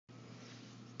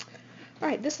All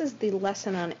right, this is the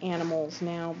lesson on animals.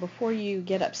 Now, before you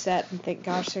get upset and think,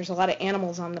 gosh, there's a lot of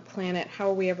animals on the planet, how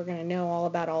are we ever going to know all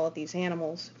about all of these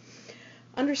animals?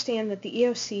 Understand that the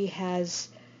EOC has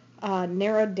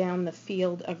narrowed down the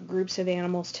field of groups of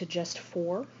animals to just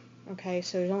 4. Okay,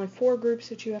 so there's only 4 groups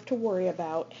that you have to worry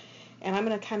about, and I'm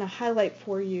going to kind of highlight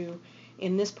for you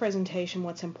in this presentation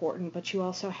what's important, but you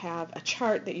also have a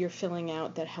chart that you're filling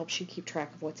out that helps you keep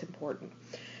track of what's important.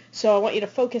 So I want you to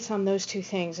focus on those 2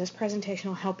 things. This presentation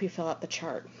will help you fill out the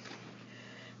chart.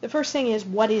 The first thing is,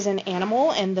 what is an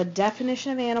animal? And the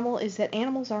definition of animal is that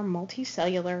animals are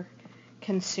multicellular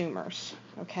consumers.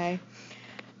 Okay?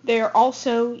 They're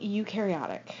also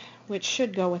eukaryotic, which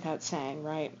should go without saying,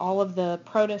 right? All of the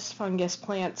protists, fungus,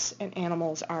 plants, and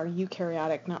animals are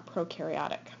eukaryotic, not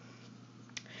prokaryotic.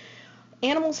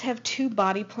 Animals have 2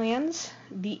 body plans,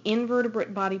 the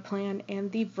invertebrate body plan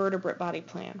and the vertebrate body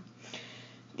plan.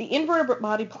 The invertebrate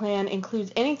body plan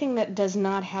includes anything that does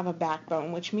not have a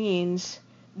backbone, which means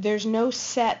there's no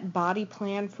set body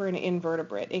plan for an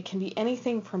invertebrate. It can be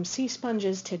anything from sea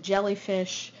sponges to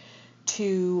jellyfish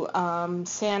to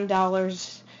sand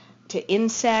dollars to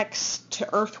insects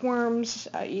to earthworms.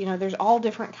 There's all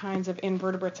different kinds of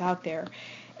invertebrates out there.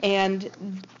 And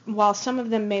while some of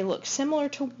them may look similar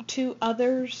to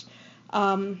others,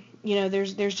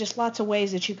 there's just lots of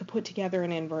ways that you could put together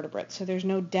an invertebrate, so there's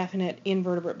no definite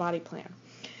invertebrate body plan.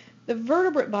 The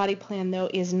vertebrate body plan, though,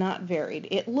 is not varied.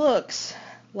 It looks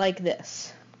like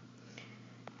this.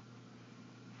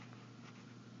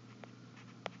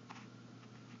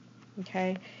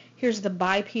 Okay, here's the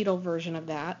bipedal version of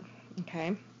that.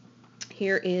 Okay,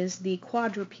 here is the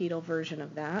quadrupedal version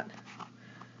of that.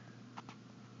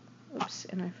 Oops,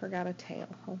 and I forgot a tail.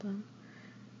 Hold on.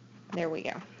 There we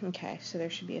go. Okay, so there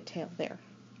should be a tail there.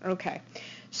 Okay,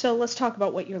 so let's talk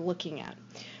about what you're looking at.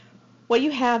 What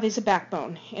you have is a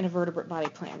backbone in a vertebrate body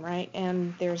plan, right?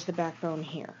 And there's the backbone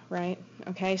here, right?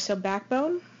 Okay, so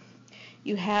backbone,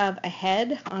 you have a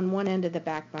head on one end of the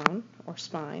backbone, or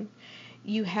spine.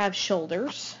 You have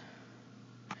shoulders,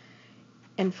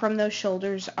 and from those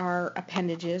shoulders are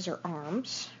appendages, or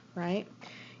arms, right?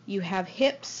 You have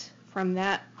hips. From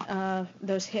that,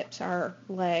 those hips are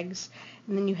legs,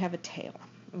 and then you have a tail.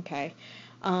 Okay.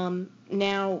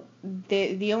 Now,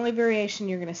 the only variation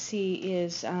you're going to see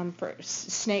is for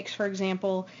snakes, for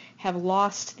example, have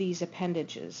lost these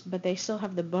appendages, but they still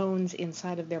have the bones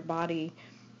inside of their body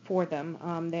for them.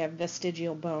 They have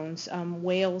vestigial bones.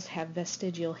 Whales have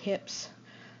vestigial hips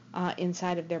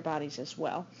inside of their bodies as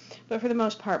well. But for the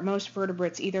most part, most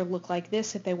vertebrates either look like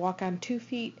this if they walk on 2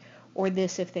 feet, or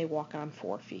this if they walk on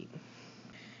 4 feet.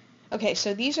 Okay,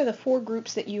 so these are the 4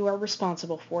 groups that you are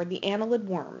responsible for, the annelid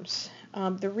worms.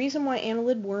 The reason why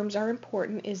annelid worms are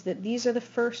important is that these are the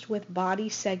first with body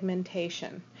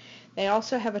segmentation. They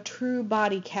also have a true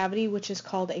body cavity, which is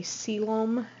called a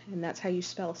coelom, and that's how you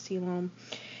spell coelom.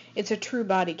 It's a true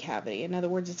body cavity. In other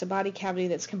words, it's a body cavity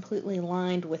that's completely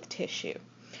lined with tissue.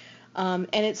 And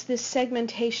it's this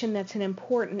segmentation that's an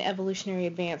important evolutionary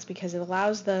advance because it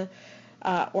allows the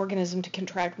organism to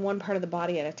contract one part of the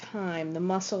body at a time. The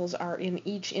muscles are in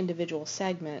each individual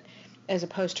segment as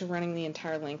opposed to running the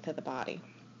entire length of the body.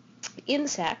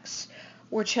 Insects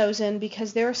were chosen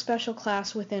because they're a special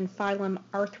class within phylum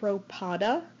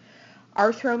Arthropoda.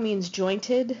 Arthro means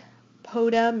jointed,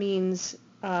 poda means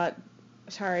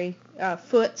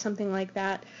foot, something like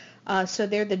that. So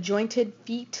they're the jointed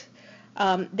feet.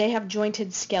 They have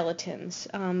jointed skeletons.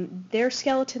 Their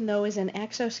skeleton, though, is an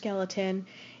exoskeleton,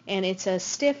 and it's a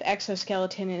stiff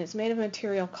exoskeleton, and it's made of a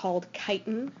material called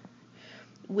chitin,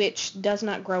 which does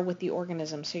not grow with the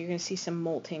organism, so you're going to see some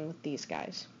molting with these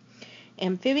guys.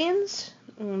 Amphibians,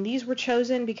 these were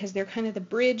chosen because they're kind of the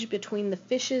bridge between the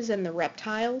fishes and the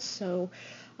reptiles, so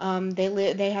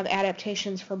they have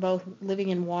adaptations for both living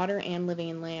in water and living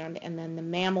in land. And then the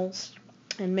mammals,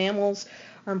 and mammals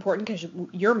are important because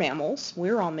you're mammals,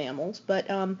 we're all mammals, but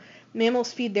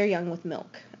mammals feed their young with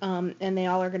milk, and they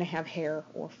all are going to have hair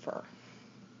or fur.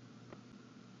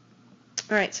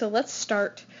 All right, so let's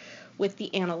start with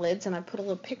the annelids, and I put a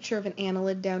little picture of an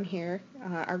annelid down here.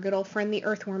 Our good old friend the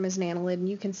earthworm is an annelid, and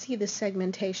you can see the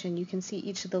segmentation. You can see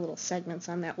each of the little segments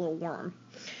on that little worm.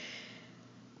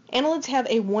 Annelids have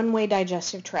a one-way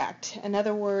digestive tract. In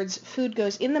other words, food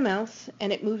goes in the mouth,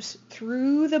 and it moves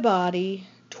through the body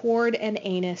toward an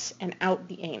anus and out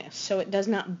the anus, so it does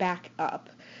not back up.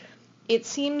 It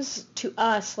seems to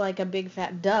us like a big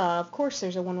fat duh. Of course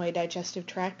there's a one-way digestive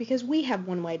tract because we have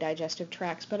one-way digestive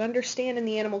tracts, but understand in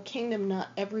the animal kingdom not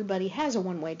everybody has a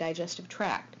one-way digestive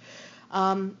tract.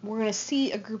 We're going to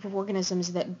see a group of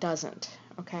organisms that doesn't,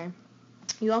 okay?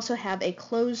 You also have a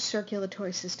closed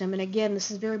circulatory system, and again, this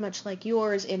is very much like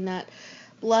yours in that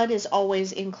blood is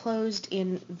always enclosed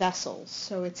in vessels,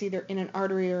 so it's either in an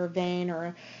artery or a vein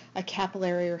or a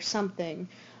capillary or something.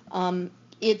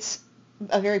 It's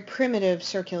a very primitive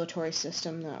circulatory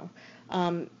system, though.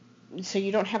 So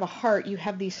you don't have a heart, you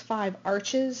have these 5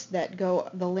 arches that go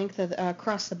the length of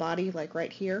across the body, like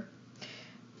right here,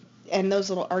 and those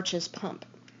little arches pump.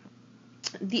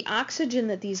 The oxygen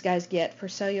that these guys get for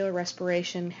cellular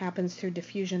respiration happens through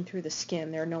diffusion through the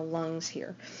skin. There are no lungs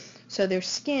here. So their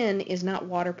skin is not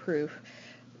waterproof.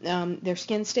 Their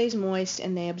skin stays moist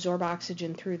and they absorb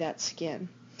oxygen through that skin.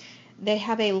 They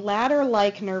have a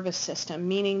ladder-like nervous system,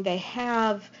 meaning they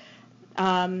have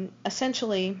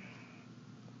essentially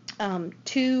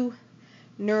 2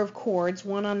 nerve cords,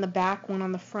 one on the back, one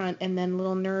on the front, and then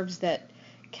little nerves that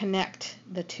connect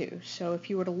the 2. So if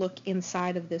you were to look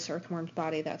inside of this earthworm's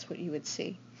body, that's what you would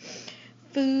see.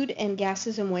 Food and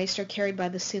gases and waste are carried by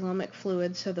the coelomic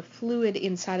fluid, so the fluid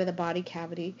inside of the body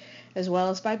cavity, as well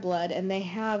as by blood, and they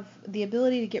have the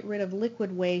ability to get rid of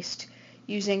liquid waste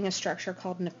using a structure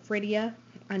called nephridia.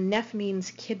 A neph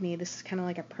means kidney. This is kind of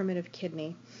like a primitive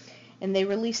kidney. And they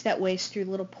release that waste through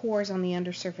little pores on the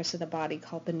undersurface of the body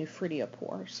called the nephridia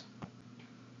pores.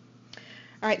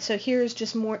 All right, so here's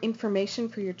just more information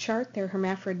for your chart. They're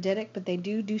hermaphroditic, but they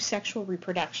do sexual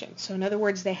reproduction. So in other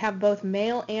words, they have both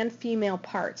male and female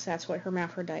parts. That's what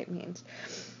hermaphrodite means.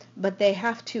 But they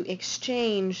have to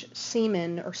exchange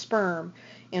semen or sperm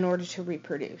in order to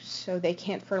reproduce. So they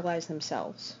can't fertilize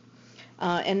themselves.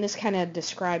 And this kind of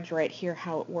describes right here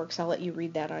how it works. I'll let you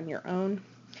read that on your own.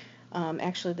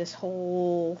 Actually, this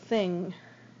whole thing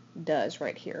does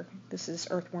right here. This is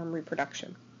earthworm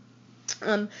reproduction.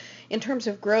 In terms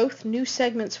of growth, new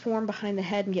segments form behind the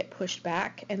head and get pushed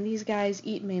back, and these guys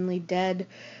eat mainly dead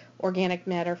organic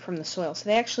matter from the soil. So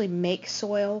they actually make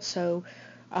soil, so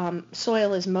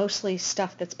soil is mostly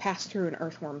stuff that's passed through an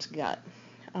earthworm's gut,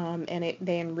 and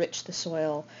they enrich the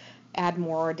soil, add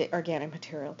more organic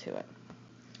material to it.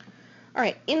 All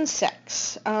right,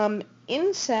 insects.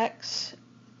 Insects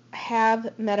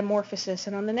have metamorphosis,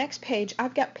 and on the next page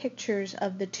I've got pictures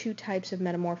of the 2 types of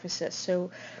metamorphosis.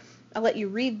 So I'll let you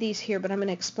read these here, but I'm going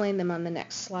to explain them on the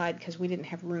next slide because we didn't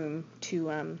have room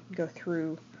to go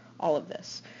through all of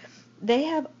this. They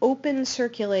have open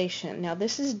circulation. Now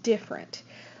this is different.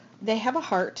 They have a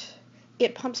heart,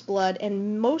 it pumps blood,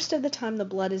 and most of the time the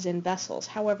blood is in vessels.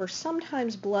 However,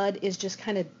 sometimes blood is just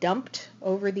kind of dumped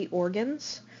over the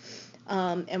organs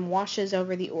and washes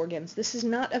over the organs. This is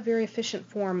not a very efficient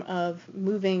form of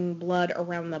moving blood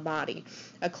around the body.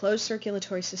 A closed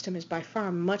circulatory system is by far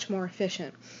much more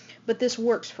efficient, but this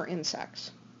works for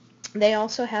insects. They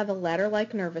also have a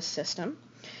ladder-like nervous system,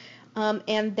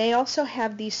 and they also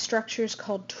have these structures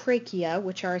called trachea,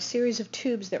 which are a series of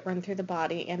tubes that run through the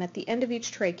body, and at the end of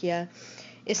each trachea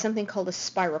is something called a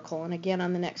spiracle, and again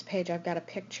on the next page I've got a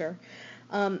picture.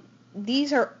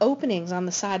 These are openings on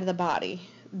the side of the body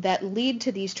that lead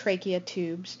to these trachea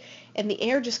tubes, and the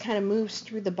air just kind of moves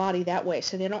through the body that way,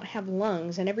 so they don't have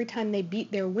lungs, and every time they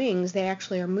beat their wings they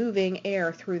actually are moving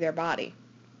air through their body.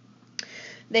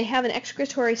 They have an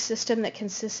excretory system that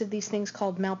consists of these things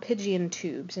called Malpighian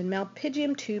tubes, and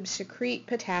Malpighian tubes secrete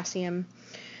potassium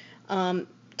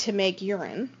to make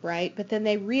urine, right? But then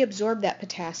they reabsorb that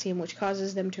potassium, which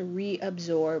causes them to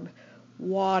reabsorb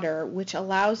water, which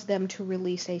allows them to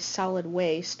release a solid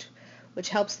waste, which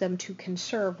helps them to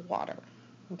conserve water.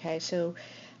 Okay, so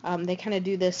they kind of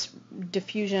do this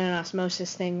diffusion and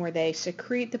osmosis thing where they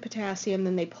secrete the potassium,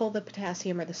 then they pull the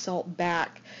potassium or the salt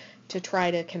back to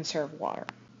try to conserve water.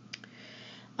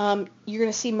 You're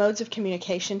going to see modes of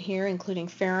communication here, including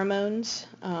pheromones,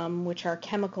 which are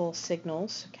chemical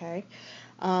signals. Okay,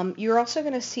 you're also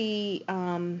going to see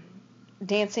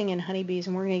dancing in honeybees,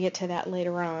 and we're going to get to that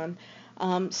later on.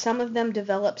 Some of them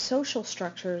develop social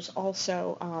structures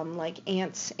also, like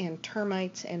ants and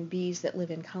termites and bees that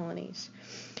live in colonies.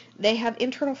 They have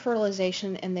internal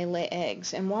fertilization and they lay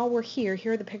eggs. And while we're here,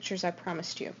 here are the pictures I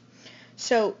promised you.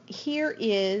 So here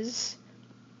is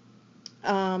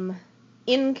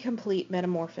incomplete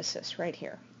metamorphosis right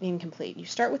here. Incomplete. You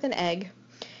start with an egg,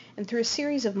 and through a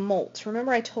series of molts.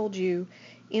 Remember I told you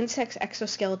insects'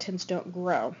 exoskeletons don't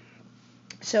grow.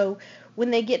 So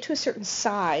when they get to a certain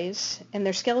size and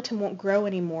their skeleton won't grow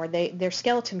anymore, their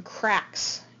skeleton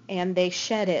cracks and they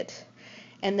shed it,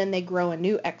 and then they grow a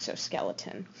new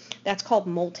exoskeleton. That's called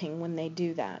molting when they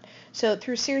do that. So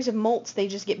through a series of molts, they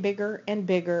just get bigger and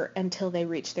bigger until they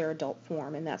reach their adult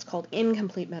form, and that's called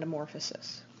incomplete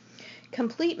metamorphosis.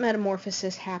 Complete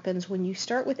metamorphosis happens when you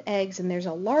start with eggs and there's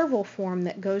a larval form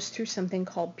that goes through something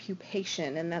called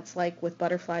pupation, and that's like with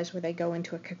butterflies where they go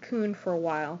into a cocoon for a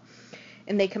while.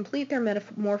 And they complete their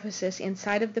metamorphosis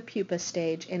inside of the pupa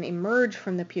stage and emerge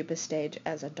from the pupa stage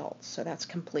as adults. So that's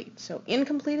complete. So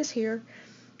incomplete is here,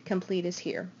 complete is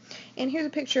here. And here's a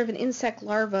picture of an insect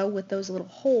larva with those little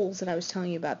holes that I was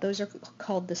telling you about. Those are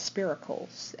called the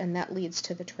spiracles, and that leads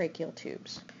to the tracheal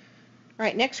tubes. All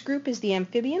right, next group is the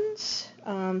amphibians,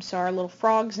 so our little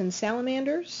frogs and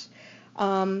salamanders.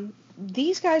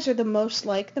 These guys are the most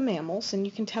like the mammals, and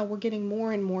you can tell we're getting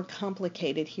more and more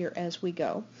complicated here as we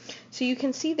go. So you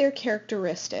can see their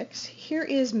characteristics. Here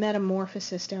is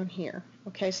metamorphosis down here.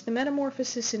 Okay, so the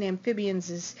metamorphosis in amphibians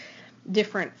is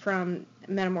different from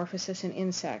metamorphosis in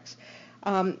insects.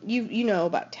 You know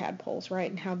about tadpoles, right,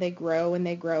 and how they grow, and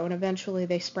eventually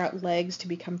they sprout legs to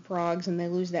become frogs, and they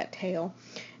lose that tail.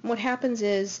 And what happens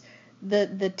is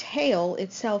the tail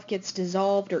itself gets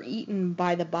dissolved or eaten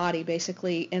by the body.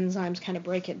 Basically, enzymes kind of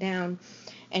break it down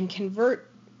and convert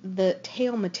the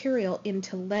tail material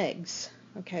into legs.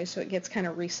 Okay, so it gets kind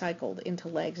of recycled into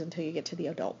legs until you get to the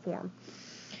adult form.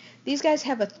 These guys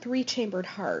have a 3-chambered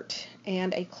heart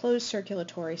and a closed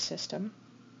circulatory system.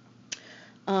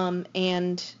 We'll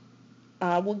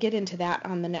get into that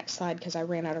on the next slide because I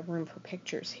ran out of room for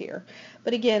pictures here.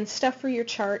 But again, stuff for your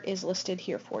chart is listed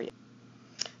here for you.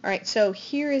 All right, so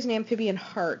here is an amphibian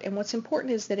heart, and what's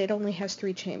important is that it only has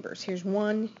 3 chambers. Here's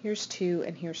 1, here's 2,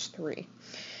 and here's 3.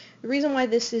 The reason why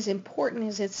this is important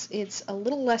is it's a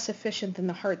little less efficient than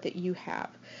the heart that you have,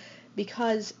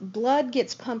 because blood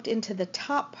gets pumped into the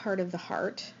top part of the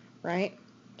heart, right?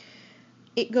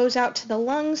 It goes out to the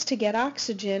lungs to get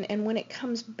oxygen, and when it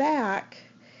comes back,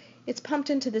 it's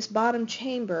pumped into this bottom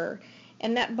chamber,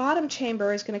 and that bottom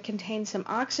chamber is going to contain some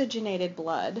oxygenated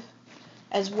blood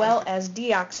as well as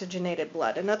deoxygenated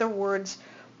blood. In other words,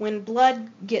 when blood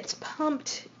gets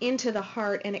pumped into the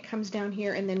heart and it comes down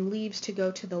here and then leaves to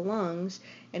go to the lungs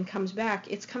and comes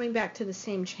back, it's coming back to the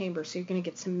same chamber, so you're going to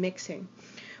get some mixing,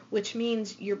 which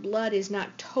means your blood is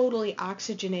not totally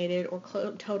oxygenated or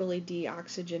totally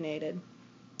deoxygenated.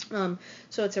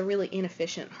 So it's a really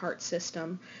inefficient heart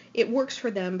system. It works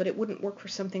for them, but it wouldn't work for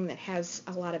something that has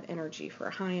a lot of energy, for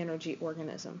a high energy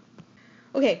organism.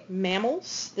 Okay,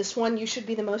 mammals. This one you should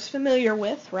be the most familiar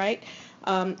with, right?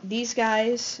 These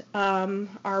guys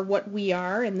are what we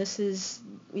are, and this is,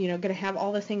 going to have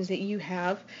all the things that you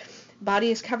have.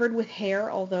 Body is covered with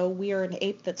hair, although we are an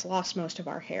ape that's lost most of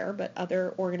our hair, but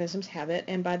other organisms have it.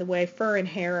 And by the way, fur and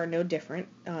hair are no different.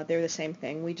 They're the same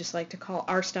thing. We just like to call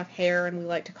our stuff hair, and we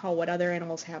like to call what other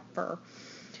animals have fur.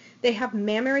 They have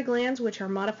mammary glands, which are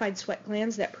modified sweat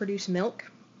glands that produce milk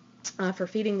for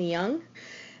feeding the young.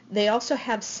 They also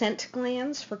have scent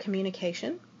glands for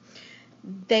communication.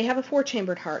 They have a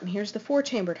 4-chambered heart, and here's the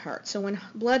 4-chambered heart. So when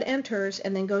blood enters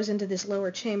and then goes into this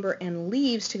lower chamber and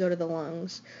leaves to go to the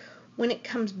lungs, when it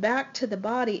comes back to the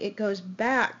body, it goes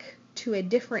back to a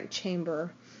different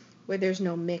chamber where there's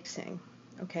no mixing.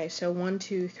 Okay, so 1,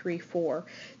 2, 3, 4.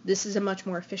 This is a much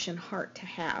more efficient heart to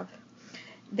have.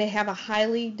 They have a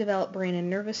highly developed brain and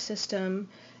nervous system,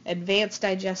 advanced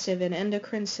digestive and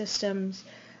endocrine systems,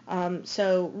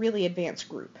 so really advanced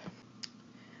group.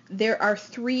 There are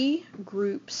 3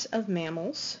 groups of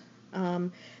mammals.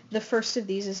 The first of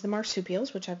these is the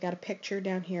marsupials, which I've got a picture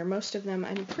down here. Most of them,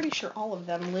 I'm pretty sure all of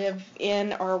them, live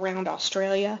in or around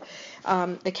Australia.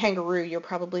 The kangaroo you're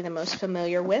probably the most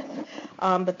familiar with,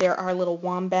 but there are little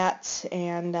wombats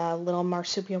and little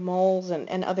marsupial moles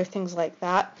and other things like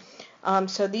that.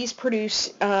 So these produce,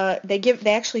 they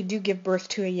actually do give birth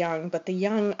to a young, but the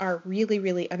young are really,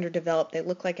 really underdeveloped. They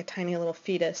look like a tiny little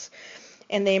fetus.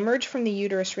 And they emerge from the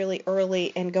uterus really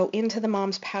early and go into the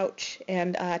mom's pouch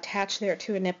and attach there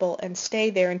to a nipple and stay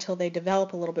there until they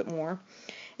develop a little bit more.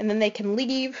 And then they can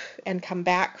leave and come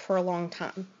back for a long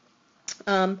time.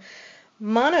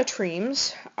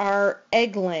 Monotremes are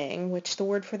egg-laying, which the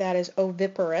word for that is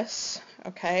oviparous.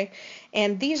 Okay,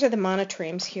 and these are the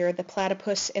monotremes here, the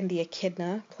platypus and the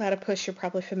echidna. Platypus you're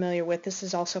probably familiar with. This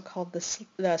is also called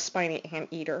the spiny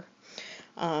anteater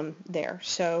there.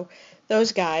 So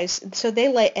those guys, so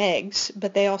they lay eggs,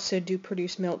 but they also do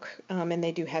produce milk, and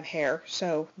they do have hair,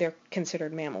 so they're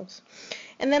considered mammals.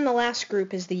 And then the last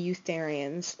group is the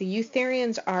eutherians. The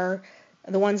eutherians are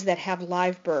the ones that have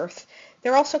live birth.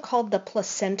 They're also called the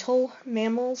placental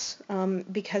mammals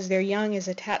because their young is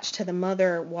attached to the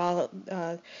mother while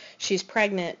she's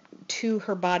pregnant to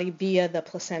her body via the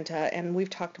placenta, and we've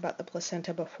talked about the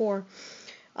placenta before.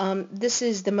 This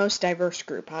is the most diverse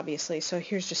group, obviously, so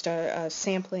here's just a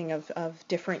sampling of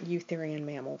different eutherian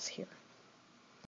mammals here.